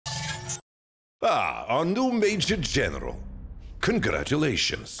Ah, our new Major General.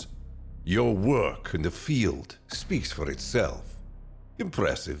 Congratulations. Your work in the field speaks for itself.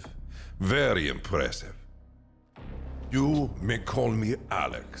 Impressive. Very impressive. You may call me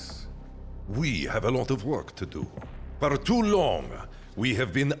Alex. We have a lot of work to do. For too long, we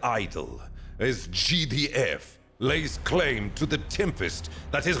have been idle, as GDF lays claim to the Tempest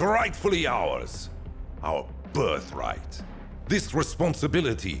that is rightfully ours. Our birthright. This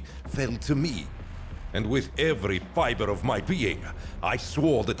responsibility fell to me, and with every fiber of my being, I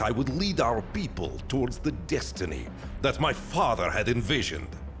swore that I would lead our people towards the destiny that my father had envisioned.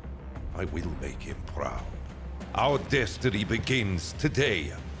 I will make him proud. Our destiny begins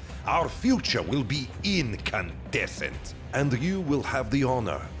today. Our future will be incandescent, and you will have the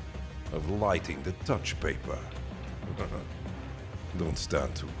honor of lighting the touch paper. Don't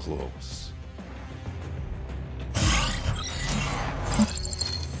stand too close.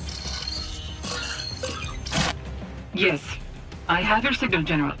 Yes, I have your signal,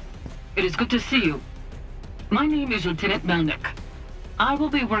 General. It is good to see you. My name is Lieutenant Melnick. I will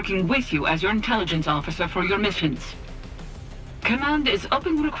be working with you as your intelligence officer for your missions. Command is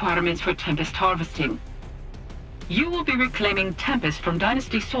upping requirements for Tempest harvesting. You will be reclaiming Tempest from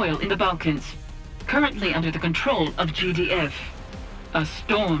Dynasty soil in the Balkans, currently under the control of GDF. A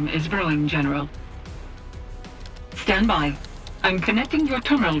storm is brewing, General. Stand by. I'm connecting your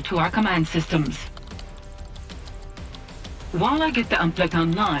terminal to our command systems. While I get the Amplet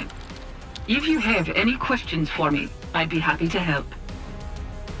online, if you have any questions for me, I'd be happy to help.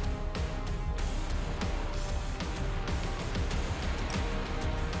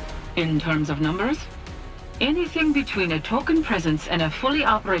 In terms of numbers, anything between a token presence and a fully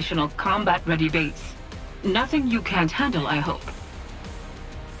operational combat-ready base. Nothing you can't handle, I hope.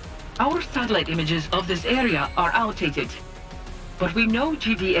 Our satellite images of this area are outdated, but we know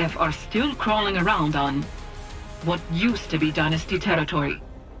GDF are still crawling around on what used to be Dynasty territory.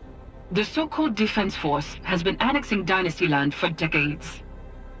 The so-called Defense Force has been annexing Dynasty land for decades.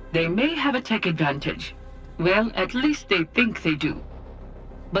 They may have a tech advantage. Well, at least they think they do.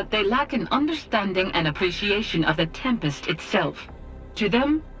 But they lack an understanding and appreciation of the Tempest itself. To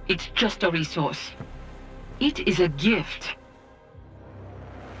them, it's just a resource. It is a gift.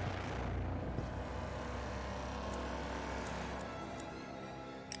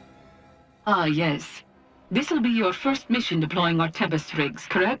 Ah, yes. This'll be your first mission deploying our Tempest rigs,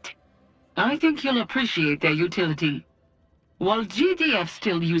 correct? I think you'll appreciate their utility. While GDF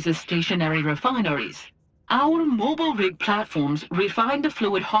still uses stationary refineries, our mobile rig platforms refine the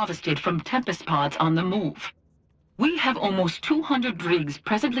fluid harvested from Tempest pods on the move. We have almost 200 rigs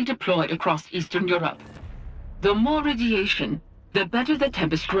presently deployed across Eastern Europe. The more radiation, the better the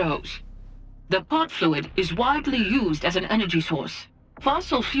Tempest grows. The pod fluid is widely used as an energy source.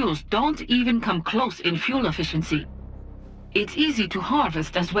 Fossil fuels don't even come close in fuel efficiency. It's easy to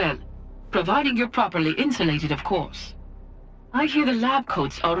harvest as well, providing you're properly insulated, of course. I hear the lab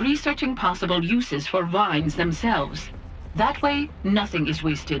coats are researching possible uses for vines themselves. That way, nothing is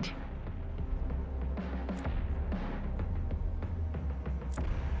wasted.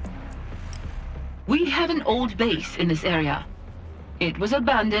 We have an old base in this area. It was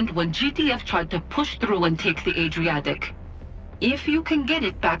abandoned when GTF tried to push through and take the Adriatic. If you can get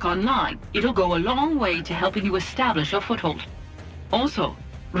it back online, it'll go a long way to helping you establish a foothold. Also,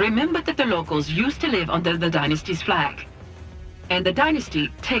 remember that the locals used to live under the Dynasty's flag. And the Dynasty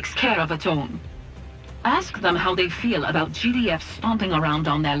takes care of its own. Ask them how they feel about GDF stomping around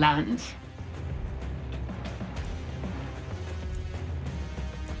on their lands.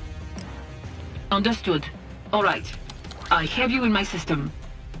 Understood. All right. I have you in my system.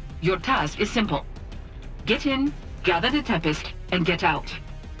 Your task is simple. Get in, gather the Tempest, and get out.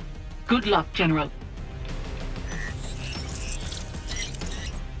 Good luck, General.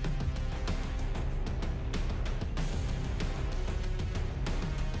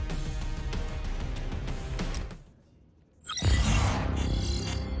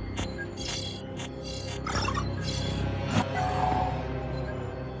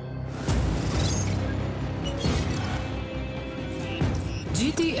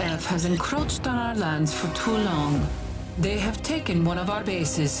 GDF has encroached on our lands for too long. They have taken one of our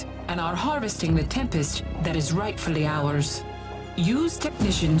bases and are harvesting the Tempest that is rightfully ours. Use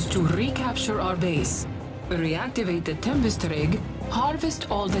technicians to recapture our base. Reactivate the Tempest rig, harvest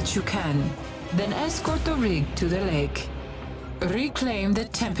all that you can, then escort the rig to the lake. Reclaim the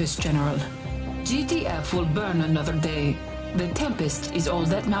Tempest, General. GDF will burn another day. The Tempest is all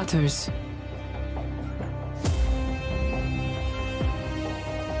that matters.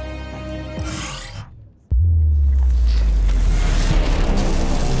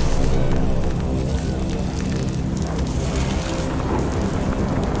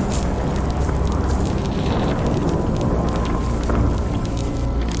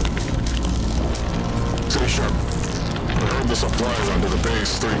 to the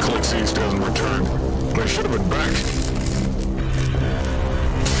base 3 clicks east and return. I should have been back.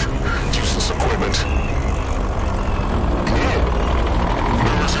 Useless equipment.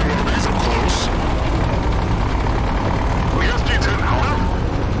 Never seen one of these up close. The SG-10, however.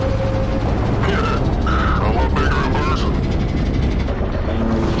 Yeah, a lot bigger in person.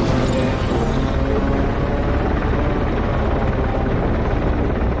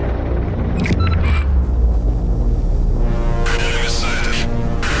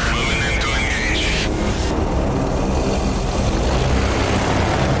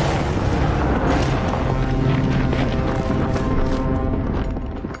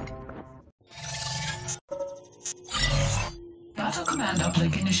 Battle command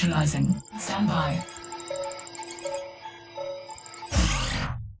uplink initializing. Stand by.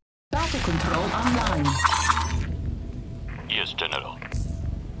 Battle control online. Yes, General.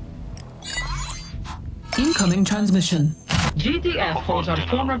 Incoming transmission. GDF holds our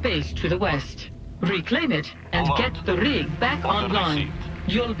former base to the west. Reclaim it and get the rig back online.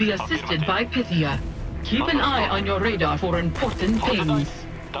 You'll be assisted by Pythia. Keep an eye on your radar for important things.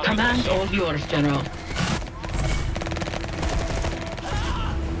 Command all yours, General.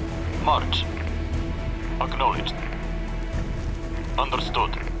 March. Acknowledged.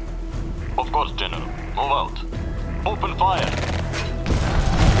 Understood. Of course, General. Move out. Open fire.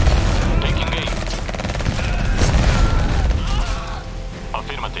 Taking aim.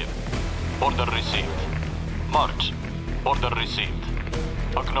 Affirmative. Order received. March. Order received.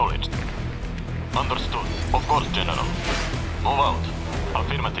 Acknowledged. Understood. Of course, General. Move out.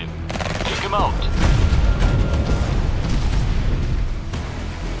 Affirmative. Take him out.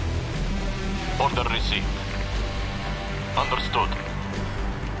 Order received. Understood.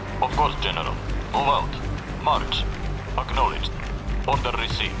 Of course, General. Move out. March. Acknowledged. Order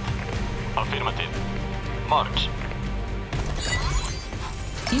received. Affirmative. March.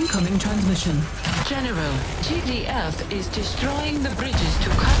 Incoming transmission. General, GDF is destroying the bridges to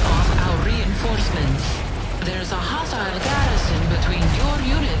cut off our reinforcements. There's a hostile garrison between your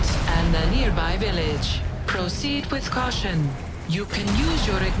units and the nearby village. Proceed with caution. You can use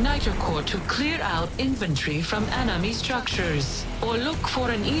your igniter core to clear out infantry from enemy structures, or look for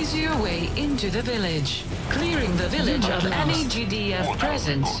an easier way into the village. Clearing the village of any GDF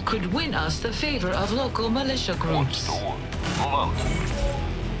presence could win us the favor of local militia groups. Move out.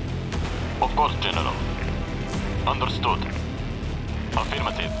 Of course, General. Understood.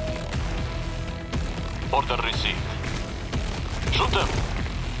 Affirmative. Order received. Shoot them.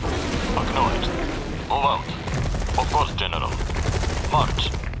 Acknowledged. Move out. Of course, General.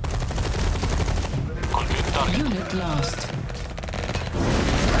 March. Confirm target. Unit lost.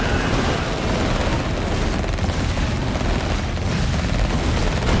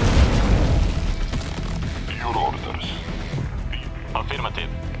 Your orders. Affirmative.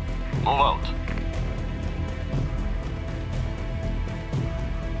 Move out.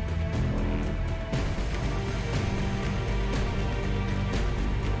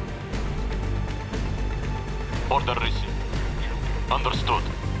 Order received. Understood.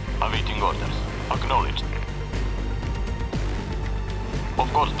 Awaiting orders. Acknowledged.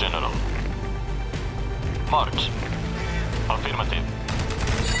 Of course, General. March. Affirmative.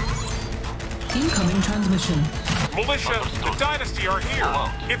 Incoming transmission. Militia, the Dynasty are here.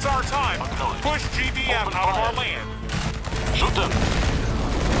 It's our time. Push GDF out of our land. Shoot them.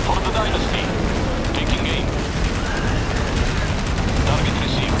 For the Dynasty. Taking aim. Target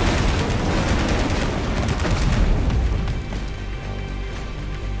received.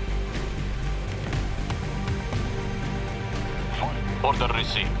 Order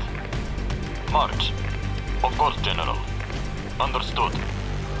received. March. Of course, General. Understood.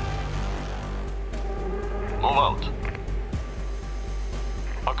 Move out.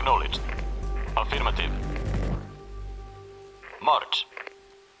 Acknowledged. Affirmative. March.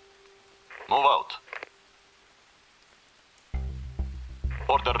 Move out.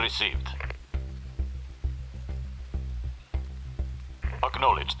 Order received.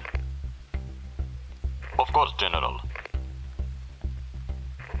 Acknowledged. Of course, General.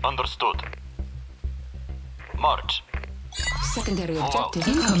 Understood. March. Secondary objective.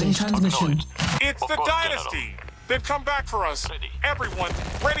 Incoming Incoming transmission. It's the Dynasty. They've come back for us. Ready. Everyone,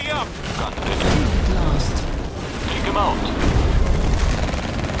 ready up. Gun ready. Unit lost. Take him out.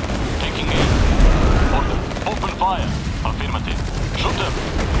 Taking aim. Order. Open fire. Affirmative. Shoot them.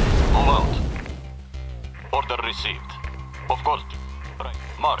 Move out. Order received. Of course. Right.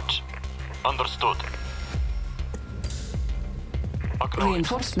 March. Understood. Acknowledged.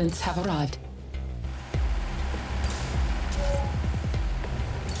 Reinforcements have arrived.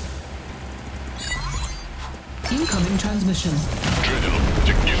 Incoming transmission. General,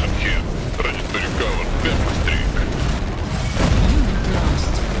 technician here. Ready to recover Tempest Rising. Unit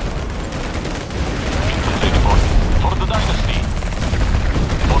lost. Infantry report. For the Dynasty.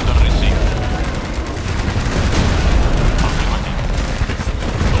 Order received. Affirmative.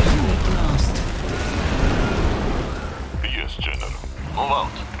 Unit lost. Yes, General. Move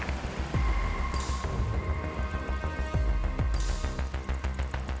out.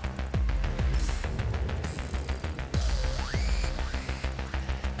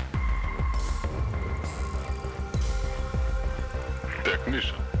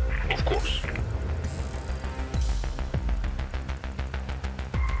 Technician, of course.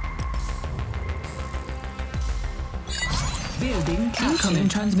 Building incoming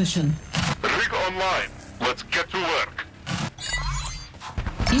transmission. Rig online. Let's get to work.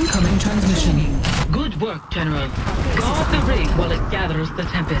 Incoming transmission. Good work, General. Guard the rig while it gathers the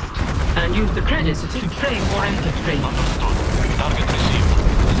Tempest. And use the credits to train more infantry. Understood. Target received.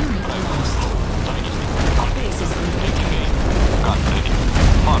 Unit lost. Dynasty. Our base is under Taking aim. Gun ready.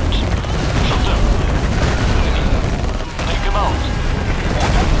 March. Shoot them. Ready. Take him out.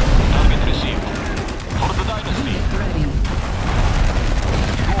 Target received. For the Dynasty. unit ready.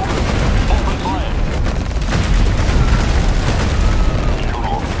 Open fire.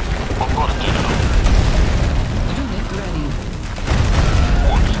 Of course, General. Unit ready.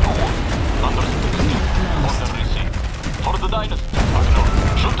 Understood. Lost. Order received. For the Dynasty.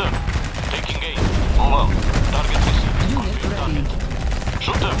 Acknowledged. Shoot them. Taking aim. Move out. Target received. Unit Confirm ready. target.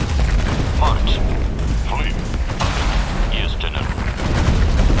 Shoot them. March. Flee. Yes, General.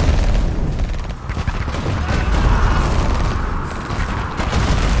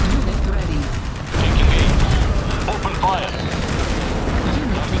 Unit ready. Taking aim. Open fire.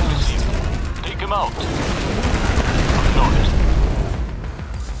 Unit Target lost. received. Take him out. Acknowledged.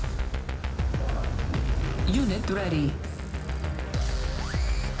 Unit ready.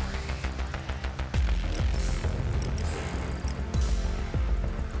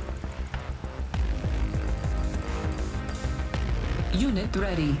 Unit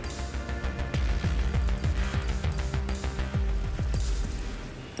ready.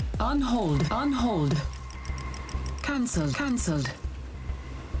 On hold. On hold. Cancelled. Cancelled.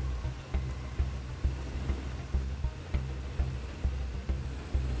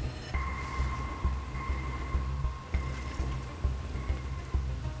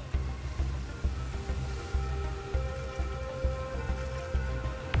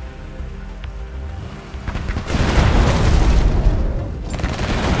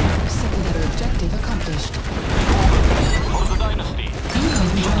 Secondary objective accomplished. For the Dynasty.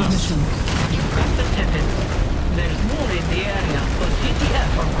 Incoming transmission. You've got the Tempest. There's more in the area, but GTF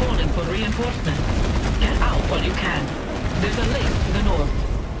are calling for reinforcements. Get out while you can. There's a lake to the north.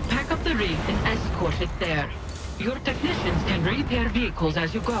 Pack up the rig and escort it there. Your technicians can repair vehicles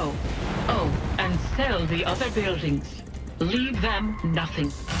as you go. Oh, and sell the other buildings. Leave them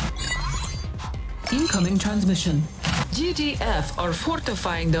nothing. Incoming transmission. GDF are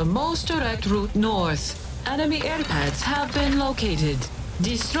fortifying the most direct route north. Enemy airpads have been located.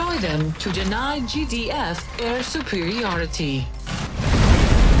 Destroy them to deny GDF air superiority.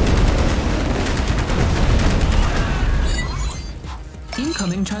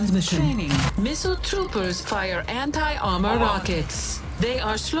 Incoming transmission. Training. Missile troopers fire anti-armor rockets. They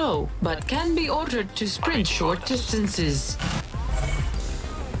are slow, but can be ordered to sprint short distances.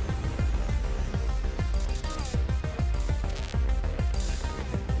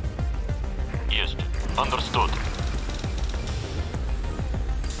 Yes. Understood.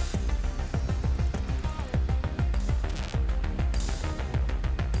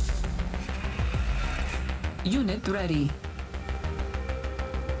 Unit ready.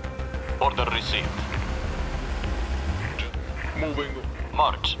 Order received. Moving.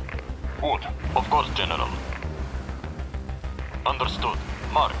 March. What? Of course, General. Understood.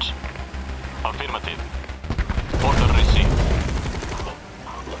 March. Affirmative. Order received.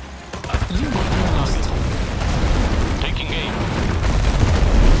 Unit lost. Taking aim.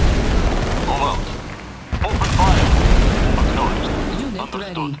 Move out. Open fire. Acknowledged. Unit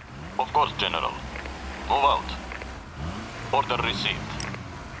Understood. ready. Of course, General. Move out. Order received.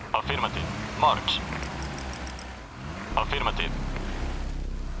 Affirmative. March. Affirmative.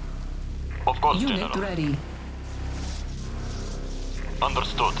 Of course, Unit General. ready.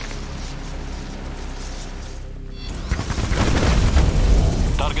 Understood.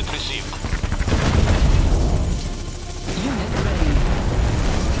 Target received. Unit ready.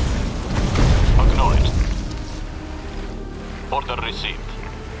 Acknowledged. Order received.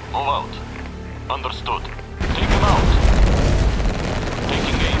 Move out. Understood. Take him out.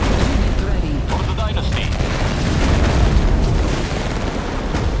 Taking aim. Unit ready. For the Dynasty.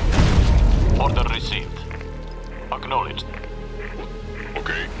 Acknowledged.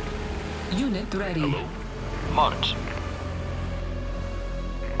 Okay. Unit ready. Hello? March.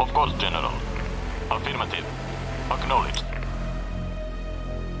 Of course, General. Affirmative. Acknowledged.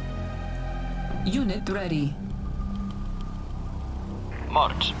 Unit ready.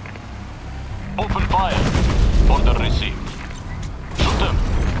 March. Open fire. Order received. Shoot them.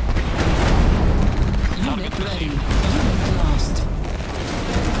 Unit ready. Unit lost.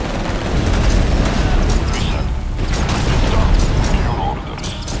 Mission. Your orders.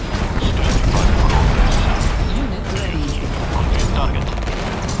 Standing by progress. Unit ready. Confirm target.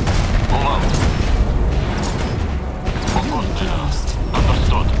 Move out. Of course, Unit General. lost.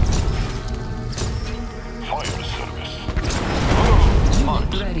 Understood. Fire service.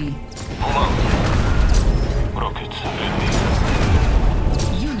 Unit ready. Move out. Rockets ready.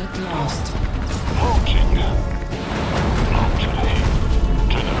 Unit lost. Launching. Launch ready.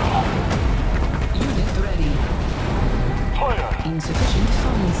 General. Unit ready. Fire. Insufficient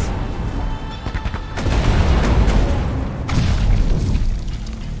funds.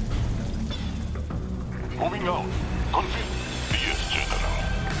 Moving out. Confirm. Yes, General.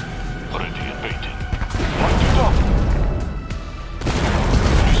 Ready and waiting. Light it up.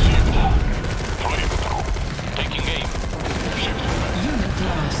 Received. Flame through. Taking aim. Shift. Unit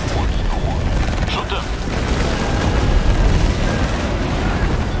lost. What's the word? Shoot them.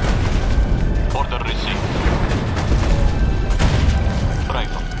 Order received.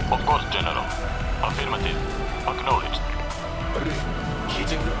 Rifle. Of course, General. Affirmative. Acknowledged.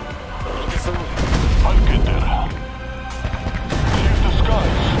 Hitting them. Rockets away. I'll get there. Clear the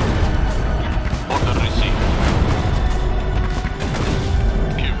skies. Order received.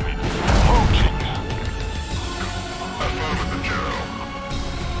 Give me. Launching. Affirmative, General.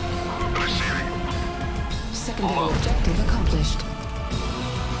 Receiving. Secondary objective accomplished.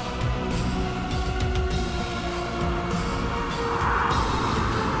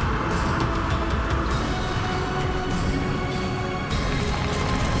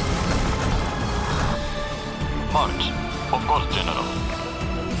 March. Of course, General.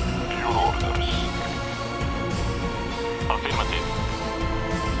 Your orders. Affirmative.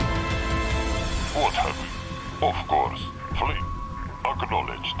 What have we? Of course. Flame.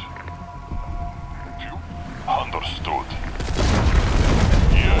 Acknowledged. Few. Understood.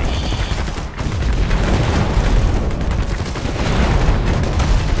 Yes.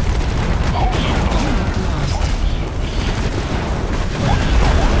 How's it done? What's the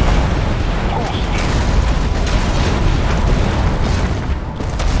order? Toasted.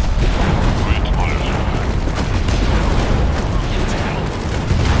 With pleasure.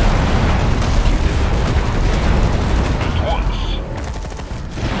 At once.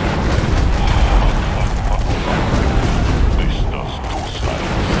 This does two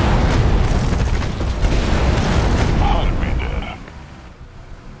sides. I'll be there.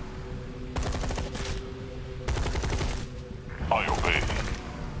 I obey.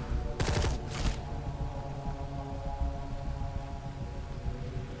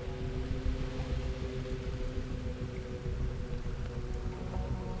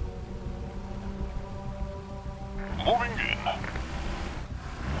 Moving in.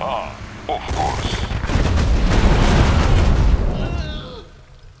 Ah, of course.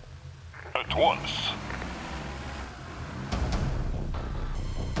 At once.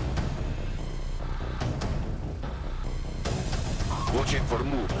 Watching for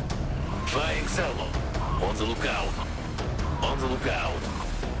movement. Flying salvo. On the lookout. On the lookout.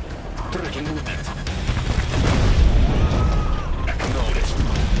 Tracking movement. Acknowledged.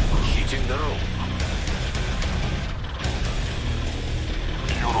 Hitting the road.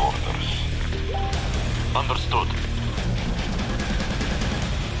 Your orders. Understood.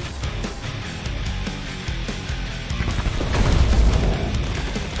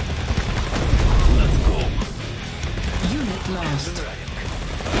 Let's go. Unit lost.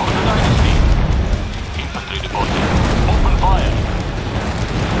 For the Dynasty. Infantry deported. Open fire.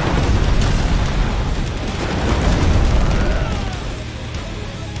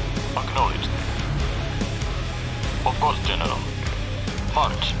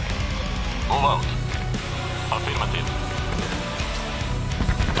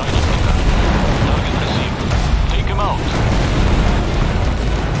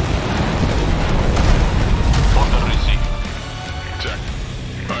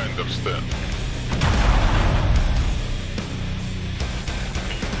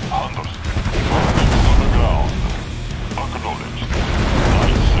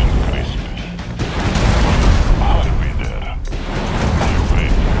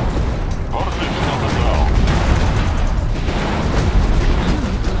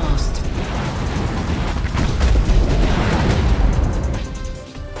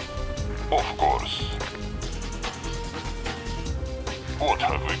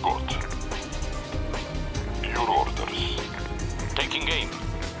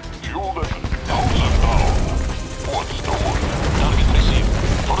 Fuel them. Hold them down. What's the word? Target received.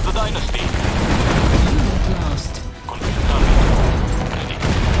 For the dynasty. Unit lost. Confirm target. Ready.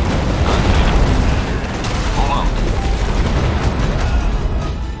 And ready. Move out.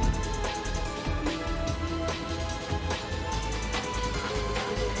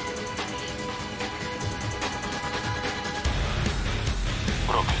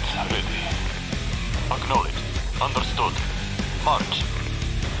 Rockets ready. Acknowledged. Understood. March.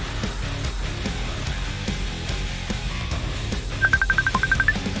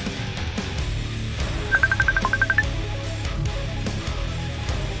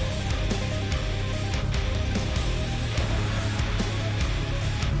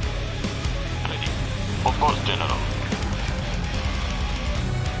 Ready. Of course, General.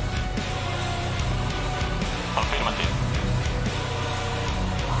 Affirmative.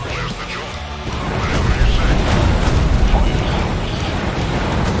 Where's the job? Whatever you say. Fire.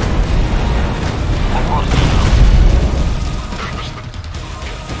 Of course, General. Tempest.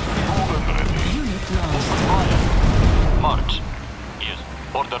 Fuel them ready. Unit lost. Fire. March. Yes.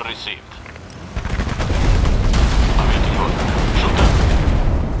 Order received. Awaiting order. Shoot them.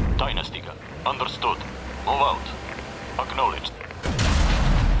 Dynasty. Understood. Move out. Acknowledged.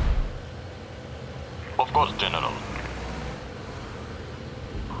 Of course, General.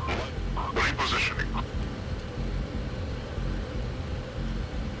 Repositioning.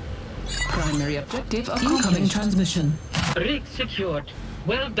 Primary objective incoming transmission. Rig secured.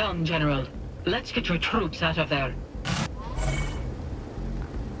 Well done, General. Let's get your troops out of there.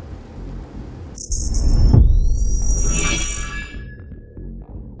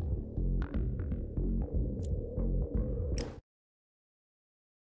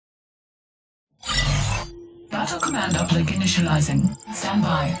 Battle command uplink initializing. Stand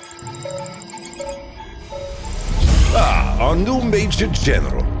by. Ah, our new Major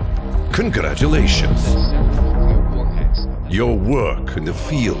General. Congratulations. Your work in the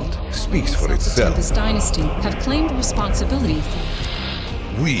field speaks for The itself. Tempest Dynasty have claimed responsibility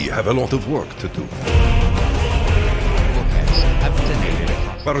for... We have a lot of work to do.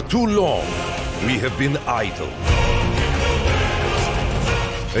 For too long, we have been idle.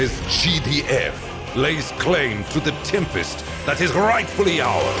 As GDF lays claim to the Tempest that is rightfully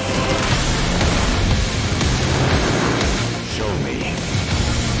ours. Show me.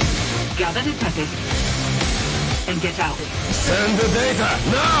 Gather the Tempest and get out. Send the data,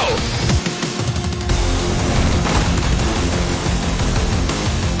 now!